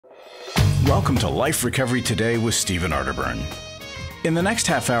Welcome to Life Recovery Today with Stephen Arterburn. In the next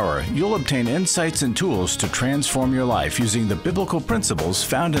half hour, you'll obtain insights and tools to transform your life using the biblical principles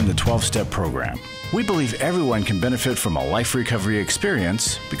found in the 12-step program. We believe everyone can benefit from a life recovery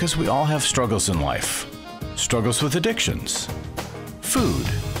experience because we all have struggles in life. Struggles with addictions, food,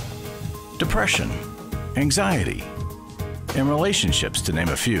 depression, anxiety, and relationships, to name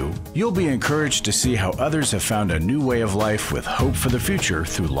a few. You'll be encouraged to see how others have found a new way of life with hope for the future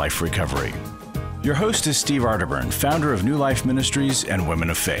through life recovery. Your host is Steve Arterburn, founder of New Life Ministries and Women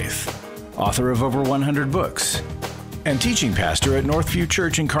of Faith, author of over 100 books, and teaching pastor at Northview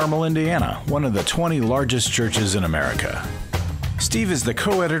Church in Carmel, Indiana, one of the 20 largest churches in America. Steve is the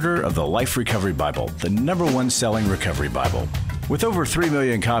co-editor of the Life Recovery Bible, the #1 selling recovery Bible. With over 3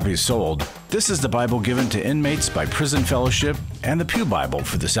 million copies sold, this is the Bible given to inmates by Prison Fellowship and the Pew Bible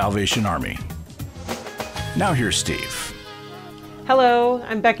for the Salvation Army. Now here's Steve. Hello,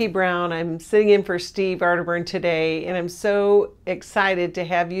 I'm Becky Brown. I'm sitting in for Steve Arterburn today, and I'm so excited to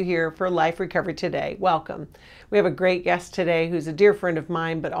have you here for Life Recovery Today. Welcome. We have a great guest today who's a dear friend of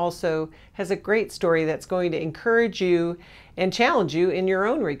mine, but also has a great story that's going to encourage you and challenge you in your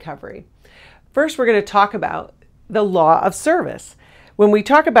own recovery. First, we're going to talk about the law of service. When we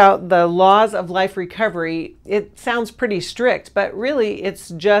talk about the laws of life recovery, it sounds pretty strict, but really it's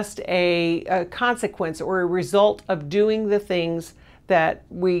just a consequence or a result of doing the things that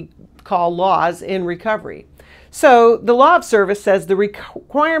we call laws in recovery. So the law of service says the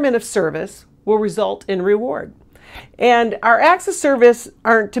requirement of service will result in reward. And our acts of service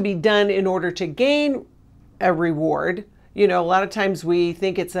aren't to be done in order to gain a reward. You know, a lot of times we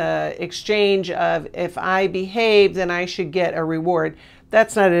think it's an exchange of if I behave, then I should get a reward.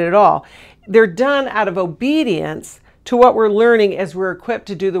 That's not it at all. They're done out of obedience to what we're learning as we're equipped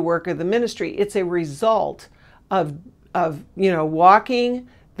to do the work of the ministry. It's a result of walking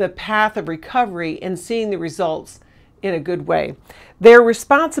the path of recovery and seeing the results in a good way. Their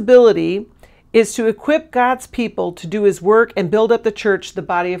responsibility is to equip God's people to do his work and build up the church, the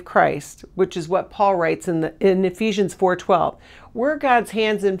body of Christ, which is what Paul writes in Ephesians 4:12. We're God's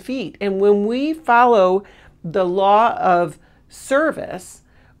hands and feet, and when we follow the law of service,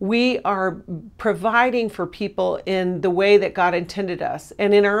 we are providing for people in the way that God intended us.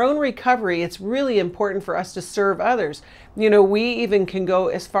 And in our own recovery, it's really important for us to serve others. You know, we even can go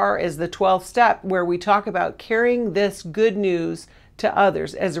as far as the 12th step, where we talk about carrying this good news to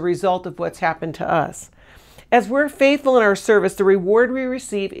others as a result of what's happened to us. As we're faithful in our service, the reward we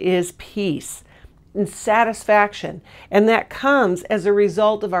receive is peace and satisfaction. And that comes as a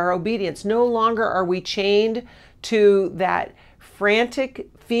result of our obedience. No longer are we chained to that frantic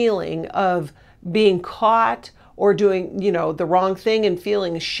feeling of being caught or doing, the wrong thing and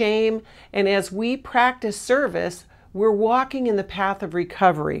feeling shame. And as we practice service, we're walking in the path of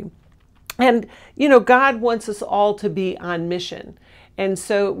recovery. And, God wants us all to be on mission. And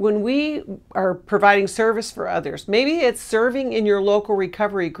so when we are providing service for others, maybe it's serving in your local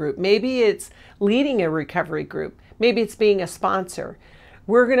recovery group, maybe it's leading a recovery group, maybe it's being a sponsor,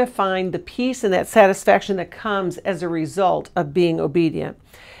 we're going to find the peace and that satisfaction that comes as a result of being obedient.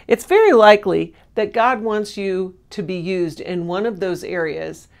 It's very likely that God wants you to be used in one of those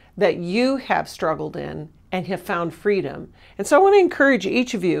areas that you have struggled in and have found freedom. And so I want to encourage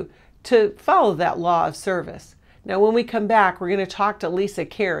each of you to follow that law of service. Now, when we come back, we're going to talk to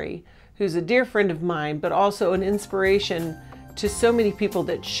Carey, who's a dear friend of mine, but also an inspiration to so many people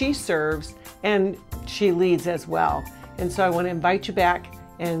that she serves and she leads as well. And so I want to invite you back,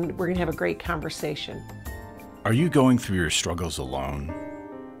 and we're going to have a great conversation. Are you going through your struggles alone?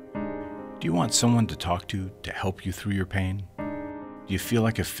 Do you want someone to talk to help you through your pain? Do you feel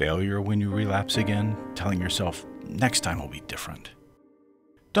like a failure when you relapse again, telling yourself, next time will be different?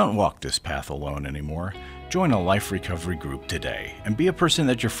 Don't walk this path alone anymore. Join a life recovery group today and be a person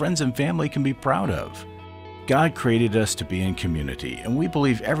that your friends and family can be proud of. God created us to be in community, and we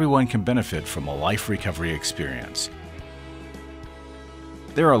believe everyone can benefit from a life recovery experience.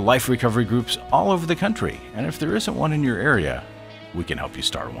 There are life recovery groups all over the country, and if there isn't one in your area, we can help you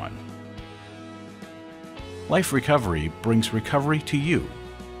start one. Life Recovery brings recovery to you,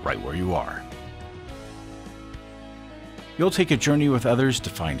 right where you are. You'll take a journey with others to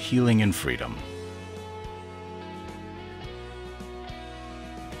find healing and freedom.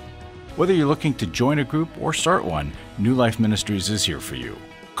 Whether you're looking to join a group or start one, New Life Ministries is here for you.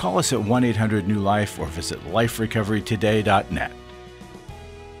 Call us at 1-800-NEW-LIFE or visit liferecoverytoday.net.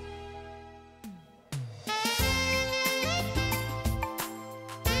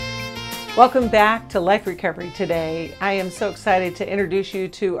 Welcome back to Life Recovery Today. I am so excited to introduce you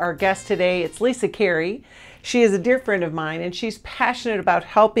to our guest today. It's Carey. She is a dear friend of mine, and she's passionate about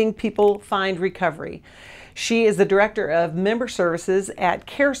helping people find recovery. She is the director of member services at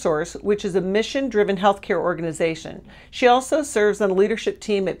CareSource, which is a mission-driven healthcare organization. She also serves on the leadership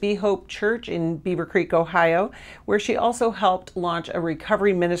team at Be Hope Church in Beaver Creek, Ohio, where she also helped launch a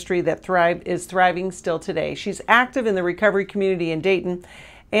recovery ministry that is thriving still today. She's active in the recovery community in Dayton,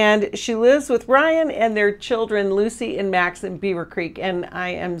 and she lives with Ryan and their children, Lucy and Max, in Beaver Creek. And I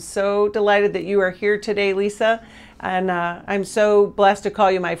am so delighted that you are here today, Lisa. And I'm so blessed to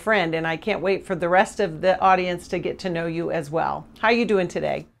call you my friend, and I can't wait for the rest of the audience to get to know you as well. How are you doing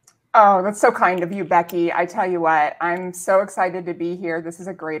today? Oh, that's so kind of you, Becky. I tell you what, I'm so excited to be here. This is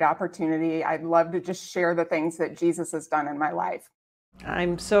a great opportunity. I'd love to just share the things that Jesus has done in my life.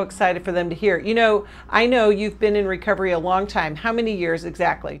 I'm so excited for them to hear. You know, I know you've been in recovery a long time. How many years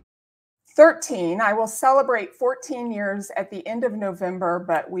exactly? 13. I will celebrate 14 years at the end of November,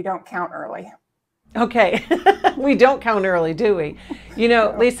 but we don't count early. Okay. We don't count early, do we? You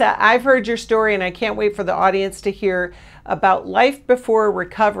know, Lisa, I've heard your story, and I can't wait for the audience to hear about life before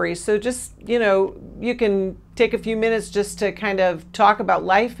recovery. So just, you know, you can take a few minutes just to kind of talk about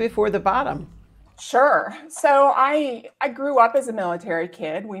life before the bottom. Sure. So I grew up as a military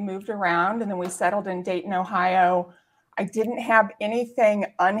kid. We moved around, and then we settled in Dayton, Ohio. I didn't have anything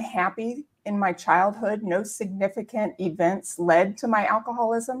unhappy in my childhood. No significant events led to my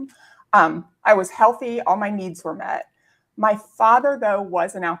alcoholism. I was healthy. All my needs were met. My father, though,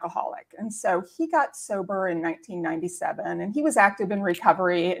 was an alcoholic. And so he got sober in 1997, and he was active in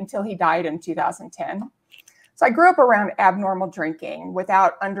recovery until he died in 2010. So I grew up around abnormal drinking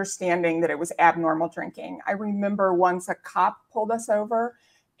without understanding that it was abnormal drinking. I remember once a cop pulled us over,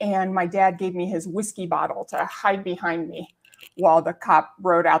 and my dad gave me his whiskey bottle to hide behind me while the cop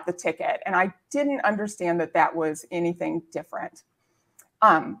wrote out the ticket. And I didn't understand that that was anything different.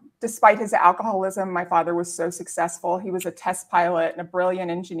 Despite his alcoholism, my father was so successful. He was a test pilot and a brilliant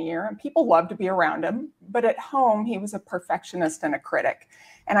engineer, and people loved to be around him. But at home, he was a perfectionist and a critic.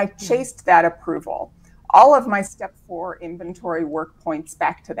 And I chased that approval. All of my step 4 inventory work points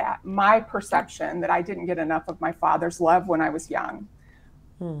back to that. My perception that I didn't get enough of my father's love when I was young.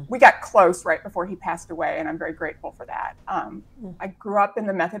 We got close right before he passed away, and I'm very grateful for that. I grew up in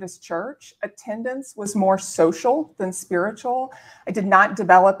the Methodist Church. Attendance was more social than spiritual. I did not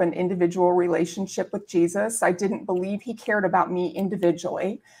develop an individual relationship with Jesus. I didn't believe he cared about me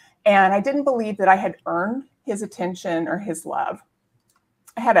individually, and I didn't believe that I had earned his attention or his love.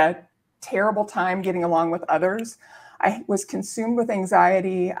 I had a terrible time getting along with others. I was consumed with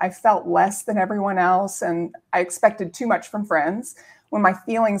anxiety. I felt less than everyone else, and I expected too much from friends. When my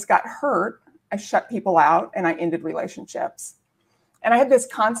feelings got hurt, I shut people out and I ended relationships. And I had this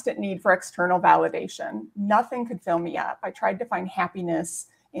constant need for external validation. Nothing could fill me up. I tried to find happiness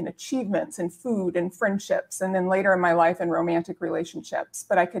in achievements and food and friendships, and then later in my life in romantic relationships,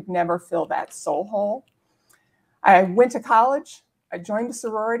 but I could never fill that soul hole. I went to college. I joined a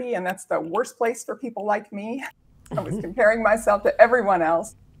sorority, and that's the worst place for people like me. I was comparing myself to everyone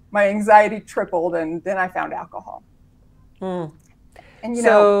else. My anxiety tripled, and then I found alcohol. And you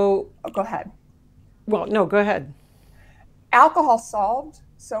know, go ahead. Well, no, go ahead. Alcohol solved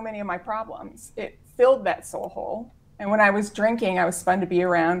so many of my problems. It filled that soul hole. And when I was drinking, I was fun to be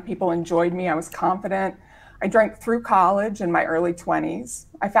around. People enjoyed me. I was confident. I drank through college in my early 20s.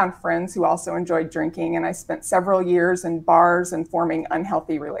 I found friends who also enjoyed drinking, and I spent several years in bars and forming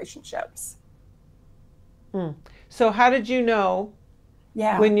unhealthy relationships. So how did you know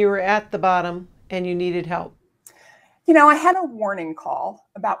when you were at the bottom and you needed help? You know, I had a warning call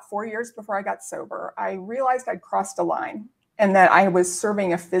about 4 years before I got sober. I realized I'd crossed a line and that I was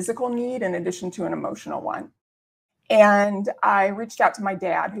serving a physical need in addition to an emotional one. And I reached out to my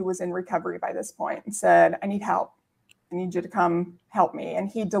dad, who was in recovery by this point, and said, I need help. I need you to come help me. And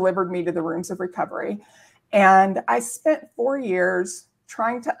he delivered me to the rooms of recovery. And I spent 4 years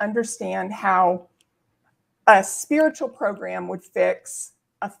trying to understand how a spiritual program would fix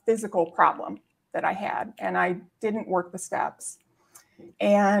a physical problem that I had. And I didn't work the steps.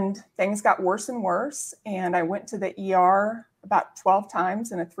 And things got worse and worse. And I went to the ER about 12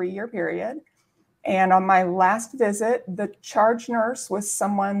 times in a 3-year period. And on my last visit, the charge nurse was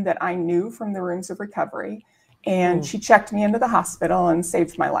someone that I knew from the rooms of recovery. And she checked me into the hospital and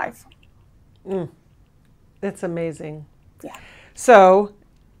saved my life. That's amazing. Yeah. So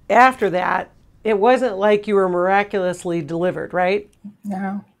after that, it wasn't like you were miraculously delivered, right?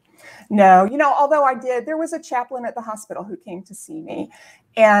 No, you know, although there was a chaplain at the hospital who came to see me,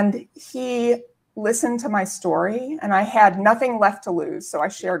 and he listened to my story, and I had nothing left to lose. So I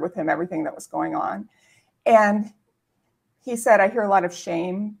shared with him everything that was going on. And he said, I hear a lot of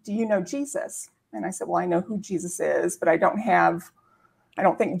shame. Do you know Jesus? And I said, well, I know who Jesus is, but I don't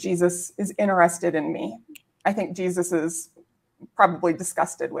think Jesus is interested in me. I think Jesus is probably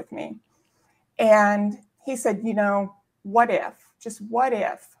disgusted with me. And he said, what if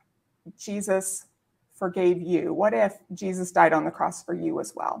Jesus forgave you? What if Jesus died on the cross for you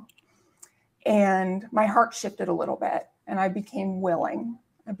as well? And my heart shifted a little bit, and I became willing.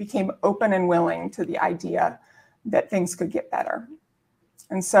 I became open and willing to the idea that things could get better.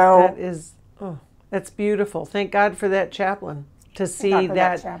 And so that's beautiful. Thank God for that chaplain, to see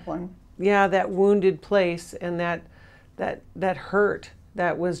that chaplain. Yeah, that wounded place and that hurt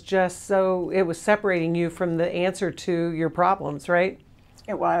that was just so, it was separating you from the answer to your problems, right?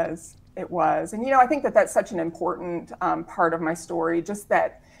 It was. And, I think that that's such an important part of my story, just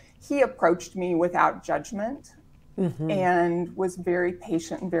that he approached me without judgment and was very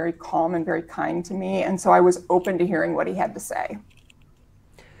patient and very calm and very kind to me. And so I was open to hearing what he had to say.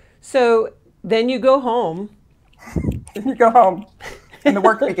 So then you go home. You go home and the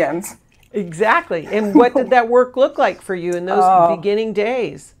work begins. Exactly. And what did that work look like for you in those beginning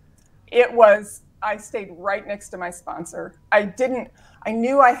days? I stayed right next to my sponsor. I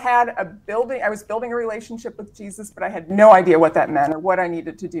knew I was building a relationship with Jesus, but I had no idea what that meant or what I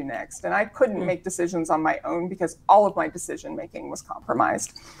needed to do next. And I couldn't make decisions on my own because all of my decision making was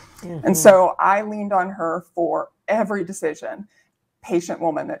compromised. And so I leaned on her for every decision, patient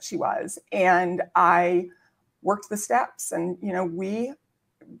woman that she was. And I worked the steps, and,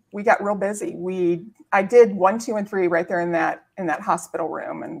 we got real busy. I did 1, 2, and 3 right there in that hospital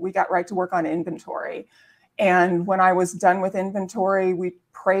room, and we got right to work on inventory. And when I was done with inventory, we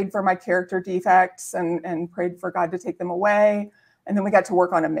prayed for my character defects and prayed for God to take them away. And then we got to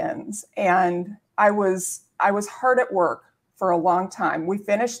work on amends. And I was hard at work for a long time. We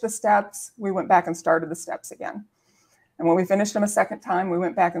finished the steps. We went back and started the steps again. And when we finished them a second time, we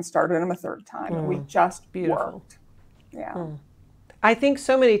went back and started them a third time. And we just worked. Yeah. I think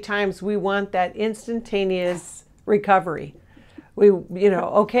so many times we want that instantaneous recovery.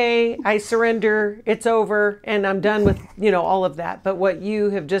 Okay, I surrender, it's over, and I'm done with, all of that. But what you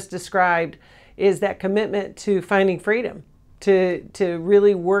have just described is that commitment to finding freedom, to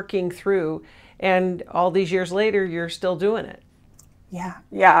really working through. And all these years later, you're still doing it.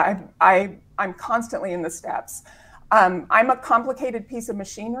 Yeah. I'm constantly in the steps. I'm a complicated piece of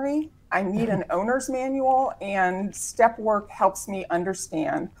machinery. I need an owner's manual, and step work helps me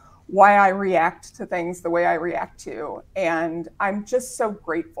understand why I react to things the way I react to. And I'm just so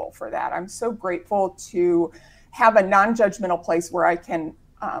grateful for that. I'm so grateful to have a non-judgmental place where I can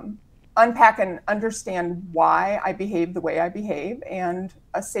unpack and understand why I behave the way I behave, and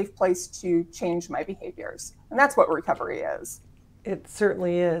a safe place to change my behaviors. And that's what recovery is. It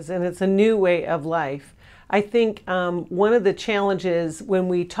certainly is. And it's a new way of life. I think one of the challenges when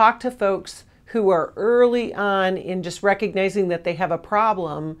we talk to folks who are early on in just recognizing that they have a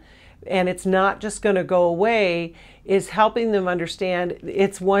problem and it's not just going to go away is helping them understand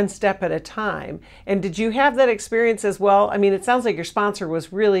it's one step at a time. And did you have that experience as well? I mean, it sounds like your sponsor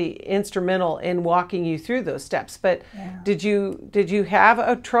was really instrumental in walking you through those steps, but did you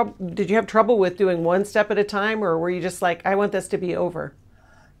have trouble with doing one step at a time, or were you just like, I want this to be over?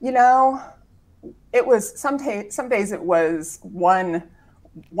 It was some days it was one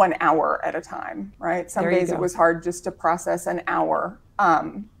hour at a time, right? Some days it was hard just to process an hour.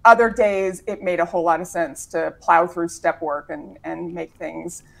 Other days it made a whole lot of sense to plow through step work and make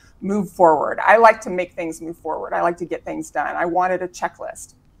things move forward. I like to make things move forward. I like to get things done. I wanted a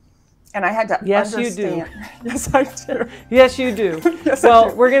checklist. And I had to understand. You do. Yes, I do. Yes, you do. Yes,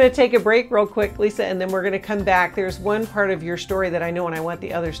 well, we're going to take a break real quick, Lisa, and then we're going to come back. There's one part of your story that I know, and I want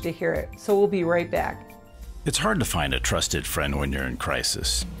the others to hear it. So we'll be right back. It's hard to find a trusted friend when you're in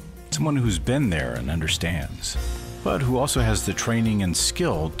crisis. Someone who's been there and understands, but who also has the training and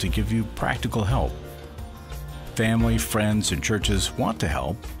skill to give you practical help. Family, friends, and churches want to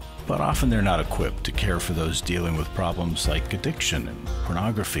help, but often they're not equipped to care for those dealing with problems like addiction and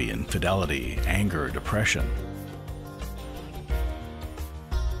pornography, infidelity, anger, depression.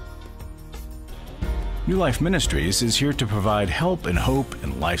 New Life Ministries is here to provide help and hope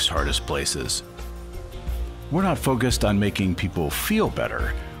in life's hardest places. We're not focused on making people feel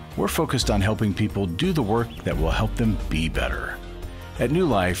better. We're focused on helping people do the work that will help them be better. At New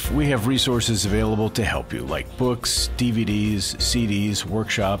Life, we have resources available to help you, like books, DVDs, CDs,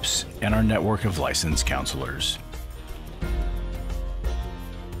 workshops, and our network of licensed counselors.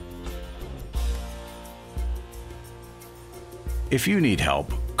 If you need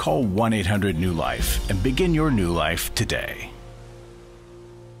help, call 1-800-NEW-LIFE and begin your new life today.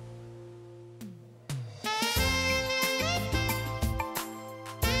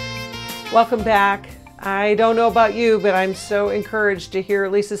 Welcome back. I don't know about you, but I'm so encouraged to hear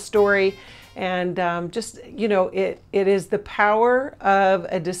Lisa's story. And it is the power of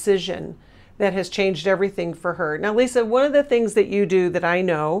a decision that has changed everything for her. Now, Lisa, one of the things that you do that I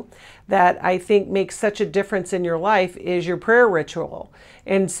know that I think makes such a difference in your life is your prayer ritual.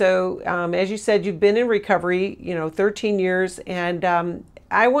 And so, as you said, you've been in recovery, 13 years. And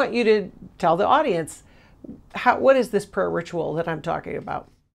I want you to tell the audience, what is this prayer ritual that I'm talking about?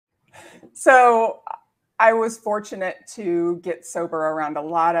 So I was fortunate to get sober around a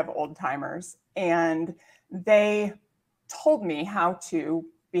lot of old timers, and they told me how to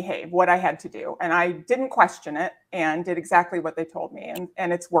behave, what I had to do. And I didn't question it and did exactly what they told me.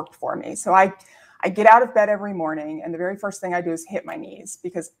 And it's worked for me. So I get out of bed every morning, and the very first thing I do is hit my knees,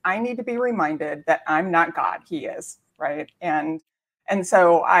 because I need to be reminded that I'm not God, He is, right? And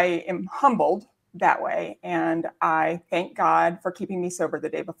so I am humbled that way. And I thank God for keeping me sober the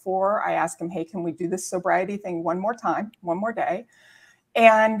day before. I ask Him, hey, can we do this sobriety thing one more time, one more day?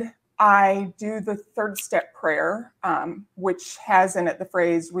 And I do the third step prayer, which has in it the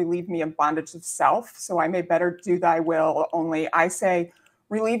phrase, relieve me of bondage of self. So I may better do thy will. Only I say,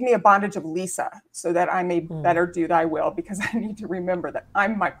 relieve me of bondage of Lisa, so that I may better do thy will, because I need to remember that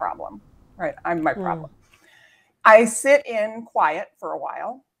I'm my problem, right? I'm my problem. I sit in quiet for a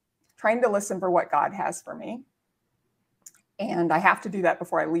while, trying to listen for what God has for me. And I have to do that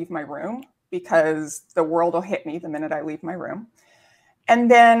before I leave my room, because the world will hit me the minute I leave my room. And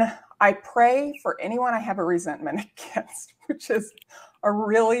then I pray for anyone I have a resentment against, which is a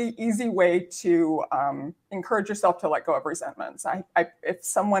really easy way to encourage yourself to let go of resentments. If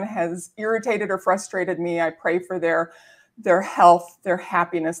someone has irritated or frustrated me, I pray for their health, their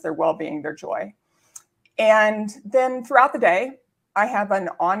happiness, their well-being, their joy. And then throughout the day, I have an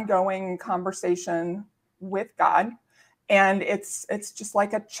ongoing conversation with God, and it's just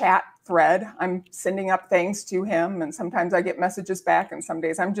like a chat thread. I'm sending up things to Him, and sometimes I get messages back, and some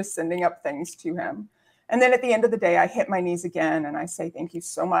days I'm just sending up things to Him. And then at the end of the day, I hit my knees again, and I say, thank you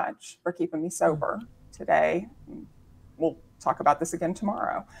so much for keeping me sober today. We'll talk about this again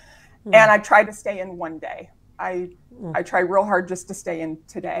tomorrow. And I try to stay in one day. I try real hard just to stay in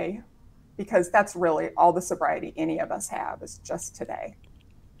today, because that's really all the sobriety any of us have, is just today.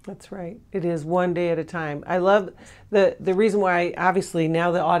 That's right. It is one day at a time. I love the reason why, obviously now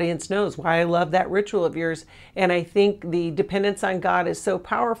the audience knows why I love that ritual of yours. And I think the dependence on God is so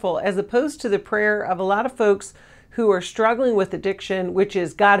powerful, as opposed to the prayer of a lot of folks who are struggling with addiction, which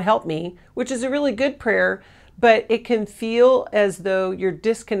is God help me, which is a really good prayer, but it can feel as though you're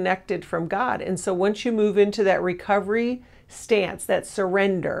disconnected from God. And so once you move into that recovery stance, that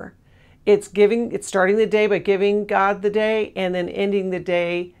surrender, it's starting the day by giving God the day, and then ending the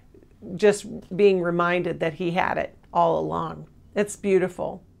day just being reminded that He had it all along. It's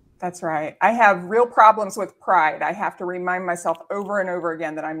beautiful. That's right. I have real problems with pride. I have to remind myself over and over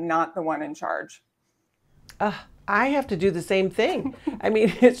again that I'm not the one in charge. I have to do the same thing. I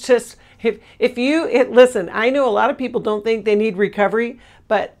mean, it's just, listen, I know a lot of people don't think they need recovery,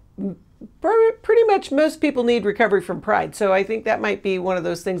 but pretty much most people need recovery from pride. So I think that might be one of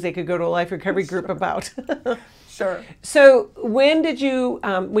those things they could go to a life recovery group about. Sure. So when did you,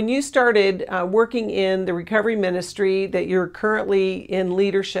 when you started working in the recovery ministry that you're currently in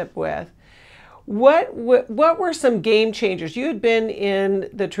leadership with, what were some game changers? You had been in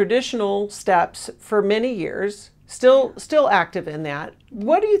the traditional steps for many years, still active in that.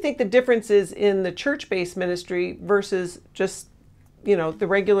 What do you think the difference is in the church-based ministry versus just the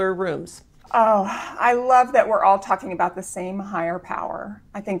regular rooms? Oh, I love that we're all talking about the same higher power.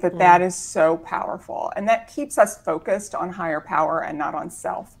 I think that is so powerful. And that keeps us focused on higher power and not on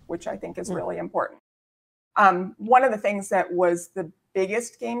self, which I think is really important. One of the things that was the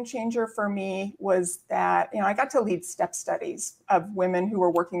biggest game changer for me was that, I got to lead step studies of women who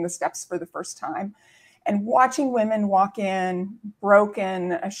were working the steps for the first time. And watching women walk in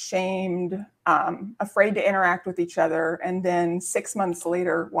broken, ashamed, afraid to interact with each other, and then 6 months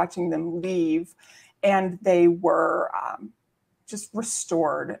later watching them leave, and they were just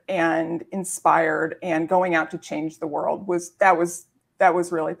restored and inspired and going out to change the world, that was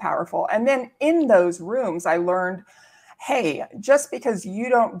really powerful. And then in those rooms, I learned, hey, just because you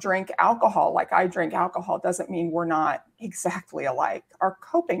don't drink alcohol like I drink alcohol doesn't mean we're not exactly alike. Our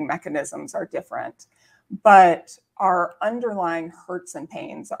coping mechanisms are different, but our underlying hurts and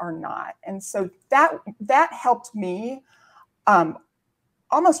pains are not. And so that helped me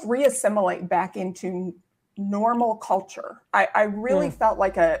almost reassimilate back into normal culture. I really felt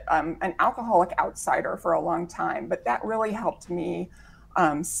like an alcoholic outsider for a long time, but that really helped me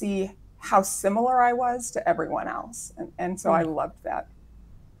see how similar I was to everyone else. And so I loved that.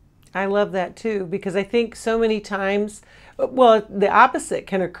 I love that too, because I think so many times, well, the opposite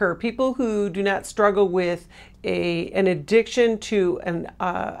can occur. People who do not struggle with an addiction to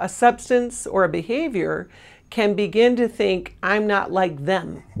a substance or a behavior can begin to think, I'm not like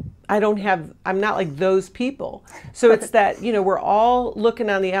them. I'm not like those people. So it's that, we're all looking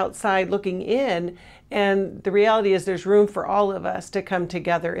on the outside, looking in, and the reality is there's room for all of us to come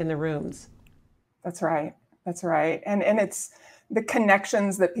together in the rooms. That's right. That's right. And it's the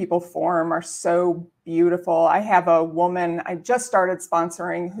connections that people form are so beautiful. I have a woman I just started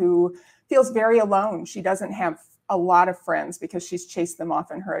sponsoring who feels very alone. She doesn't have a lot of friends because she's chased them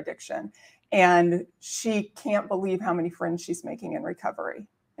off in her addiction. And she can't believe how many friends she's making in recovery.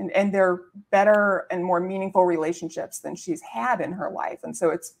 And they're better and more meaningful relationships than she's had in her life. And so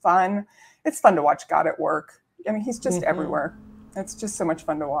it's fun. It's fun to watch God at work. I mean, he's just everywhere. It's just so much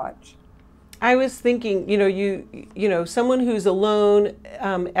fun to watch. I was thinking, someone who's alone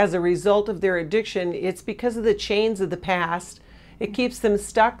as a result of their addiction, it's because of the chains of the past. It keeps them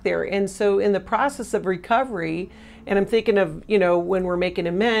stuck there. And so in the process of recovery, and I'm thinking of, when we're making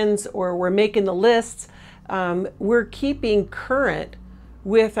amends or we're making the lists, we're keeping current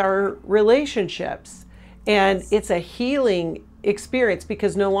with our relationships. And it's a healing experience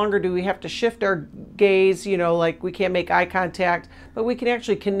because no longer do we have to shift our gaze, like we can't make eye contact, but we can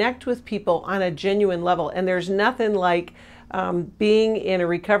actually connect with people on a genuine level. And there's nothing like being in a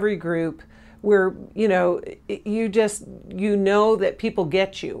recovery group where, you know that people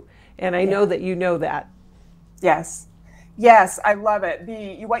get you. And I know that you know that. Yes. Yes, I love it.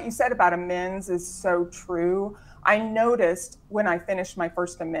 What you said about amends is so true. I noticed when I finished my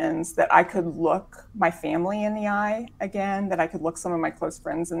first amends that I could look my family in the eye again, that I could look some of my close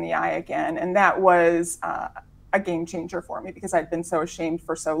friends in the eye again. And that was a game changer for me because I'd been so ashamed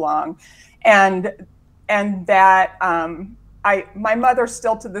for so long. And that my mother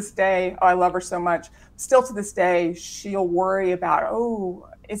still to this day, I love her so much, still to this day, she'll worry about,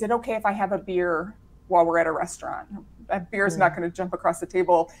 is it okay if I have a beer while we're at a restaurant? That beer is not going to jump across the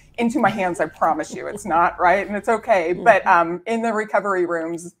table into my hands. I promise you, it's not, right? And it's okay. But in the recovery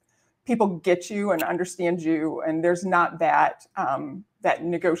rooms, people get you and understand you, and there's not that that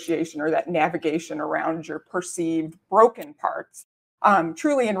negotiation or that navigation around your perceived broken parts.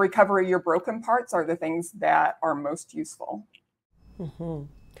 Truly, in recovery, your broken parts are the things that are most useful. Mm-hmm.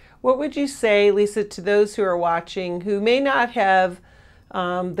 What would you say, Lisa, to those who are watching who may not have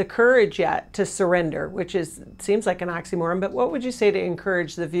the courage yet to surrender, which seems like an oxymoron, but what would you say to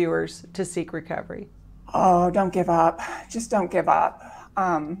encourage the viewers to seek recovery? Oh, don't give up. Just don't give up.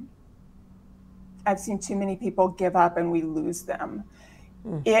 I've seen too many people give up and we lose them.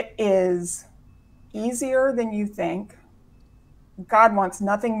 It is easier than you think. God wants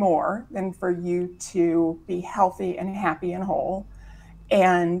nothing more than for you to be healthy and happy and whole.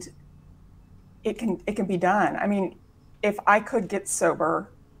 And it can be done. I mean, if I could get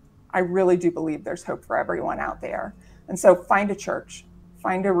sober, I really do believe there's hope for everyone out there. And so find a church,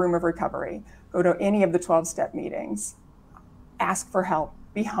 find a room of recovery, go to any of the 12-step meetings, ask for help,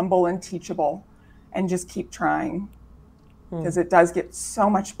 be humble and teachable, and just keep trying. Because it does get so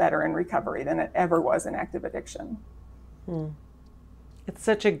much better in recovery than it ever was in active addiction. It's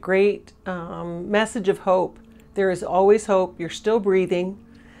such a great message of hope. There is always hope. You're still breathing.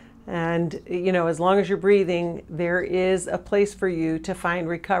 And, as long as you're breathing, there is a place for you to find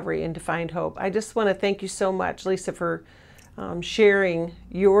recovery and to find hope. I just want to thank you so much, Lisa, for sharing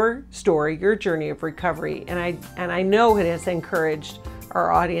your story, your journey of recovery. And I know it has encouraged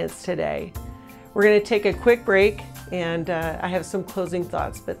our audience today. We're going to take a quick break, and I have some closing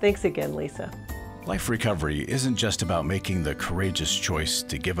thoughts. But thanks again, Lisa. Life recovery isn't just about making the courageous choice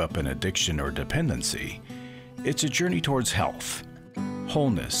to give up an addiction or dependency. It's a journey towards health,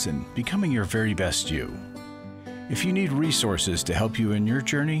 wholeness, and becoming your very best you. If you need resources to help you in your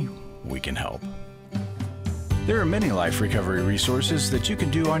journey, we can help. There are many life recovery resources that you can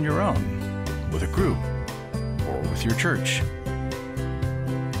do on your own, with a group, or with your church.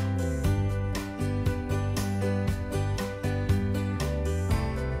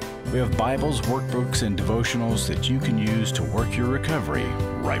 We have Bibles, workbooks, and devotionals that you can use to work your recovery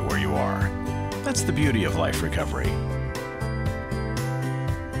right where you are. That's the beauty of life recovery.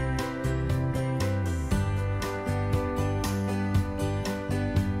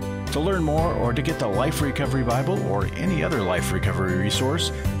 To learn more or to get the Life Recovery Bible or any other life recovery resource,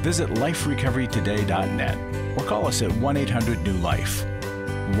 visit liferecoverytoday.net or call us at 1-800-NEW-LIFE.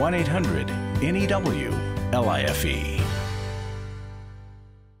 1-800-NEW-LIFE.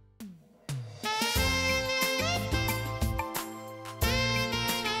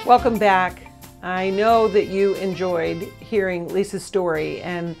 Welcome back. I know that you enjoyed hearing Lisa's story,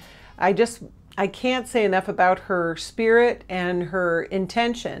 and I can't say enough about her spirit and her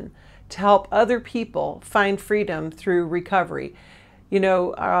intention to help other people find freedom through recovery. You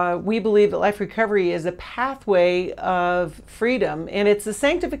know, we believe that life recovery is a pathway of freedom, and it's a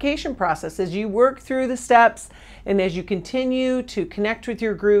sanctification process. As you work through the steps and as you continue to connect with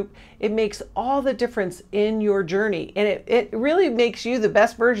your group, it makes all the difference in your journey. And it really makes you the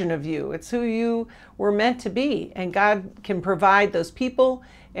best version of you. It's who you were meant to be. And God can provide those people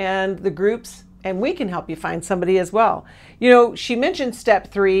and the groups, and we can help you find somebody as well. You know, she mentioned step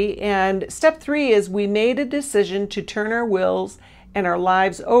 3, and step 3 is we made a decision to turn our wills and our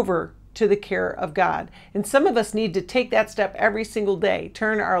lives over to the care of God. And some of us need to take that step every single day,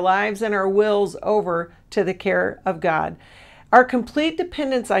 turn our lives and our wills over to the care of God. Our complete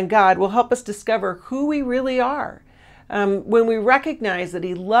dependence on God will help us discover who we really are. When we recognize that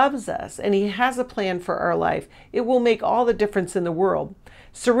He loves us and He has a plan for our life, it will make all the difference in the world.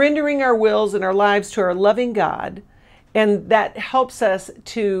 Surrendering our wills and our lives to our loving God, and that helps us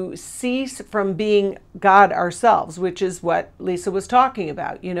to cease from being God ourselves, which is what Lisa was talking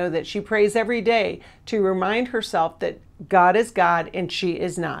about. You know, that she prays every day to remind herself that God is God and she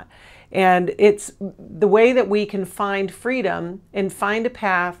is not. And it's the way that we can find freedom and find a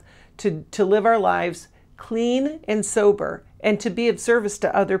path to live our lives clean and sober and to be of service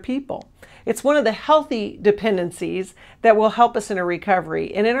to other people. It's one of the healthy dependencies that will help us in a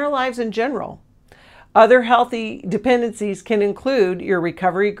recovery and in our lives in general. Other healthy dependencies can include your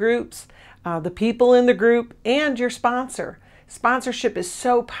recovery groups, the people in the group, and your sponsor. Sponsorship is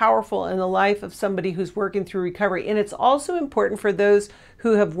so powerful in the life of somebody who's working through recovery, and it's also important for those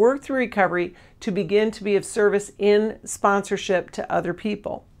who have worked through recovery to begin to be of service in sponsorship to other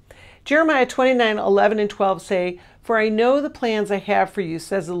people. Jeremiah 29:11 and 12 say, "For I know the plans I have for you,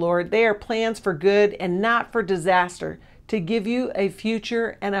 says the Lord. They are plans for good and not for disaster, to give you a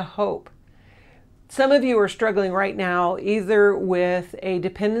future and a hope." Some of you are struggling right now either with a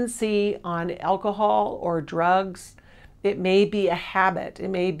dependency on alcohol or drugs. It may be a habit. It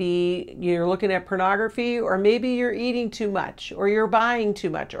may be you're looking at pornography, or maybe you're eating too much, or you're buying too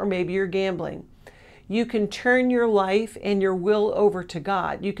much, or maybe you're gambling. You can turn your life and your will over to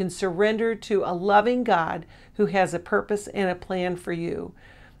God. You can surrender to a loving God who has a purpose and a plan for you.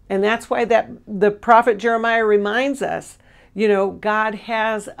 And that's why the prophet Jeremiah reminds us, you know, God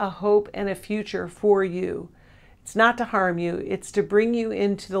has a hope and a future for you. It's not to harm you. It's to bring you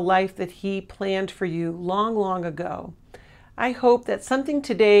into the life that He planned for you long, long ago. I hope that something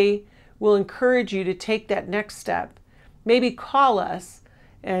today will encourage you to take that next step. Maybe call us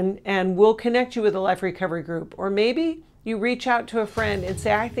and we'll connect you with a life recovery group. Or maybe you reach out to a friend and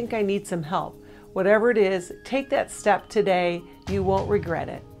say, I think I need some help. Whatever it is, take that step today. You won't regret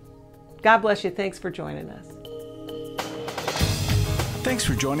it. God bless you. Thanks for joining us. Thanks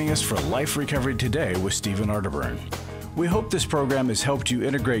for joining us for Life Recovery Today with Stephen Arterburn. We hope this program has helped you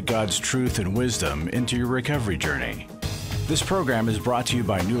integrate God's truth and wisdom into your recovery journey. This program is brought to you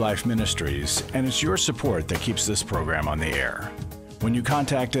by New Life Ministries, and it's your support that keeps this program on the air. When you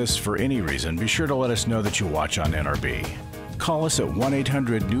contact us for any reason, be sure to let us know that you watch on NRB. Call us at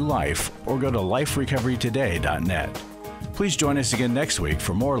 1-800-NEW-LIFE or go to liferecoverytoday.net. Please join us again next week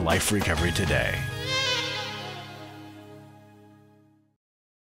for more Life Recovery Today.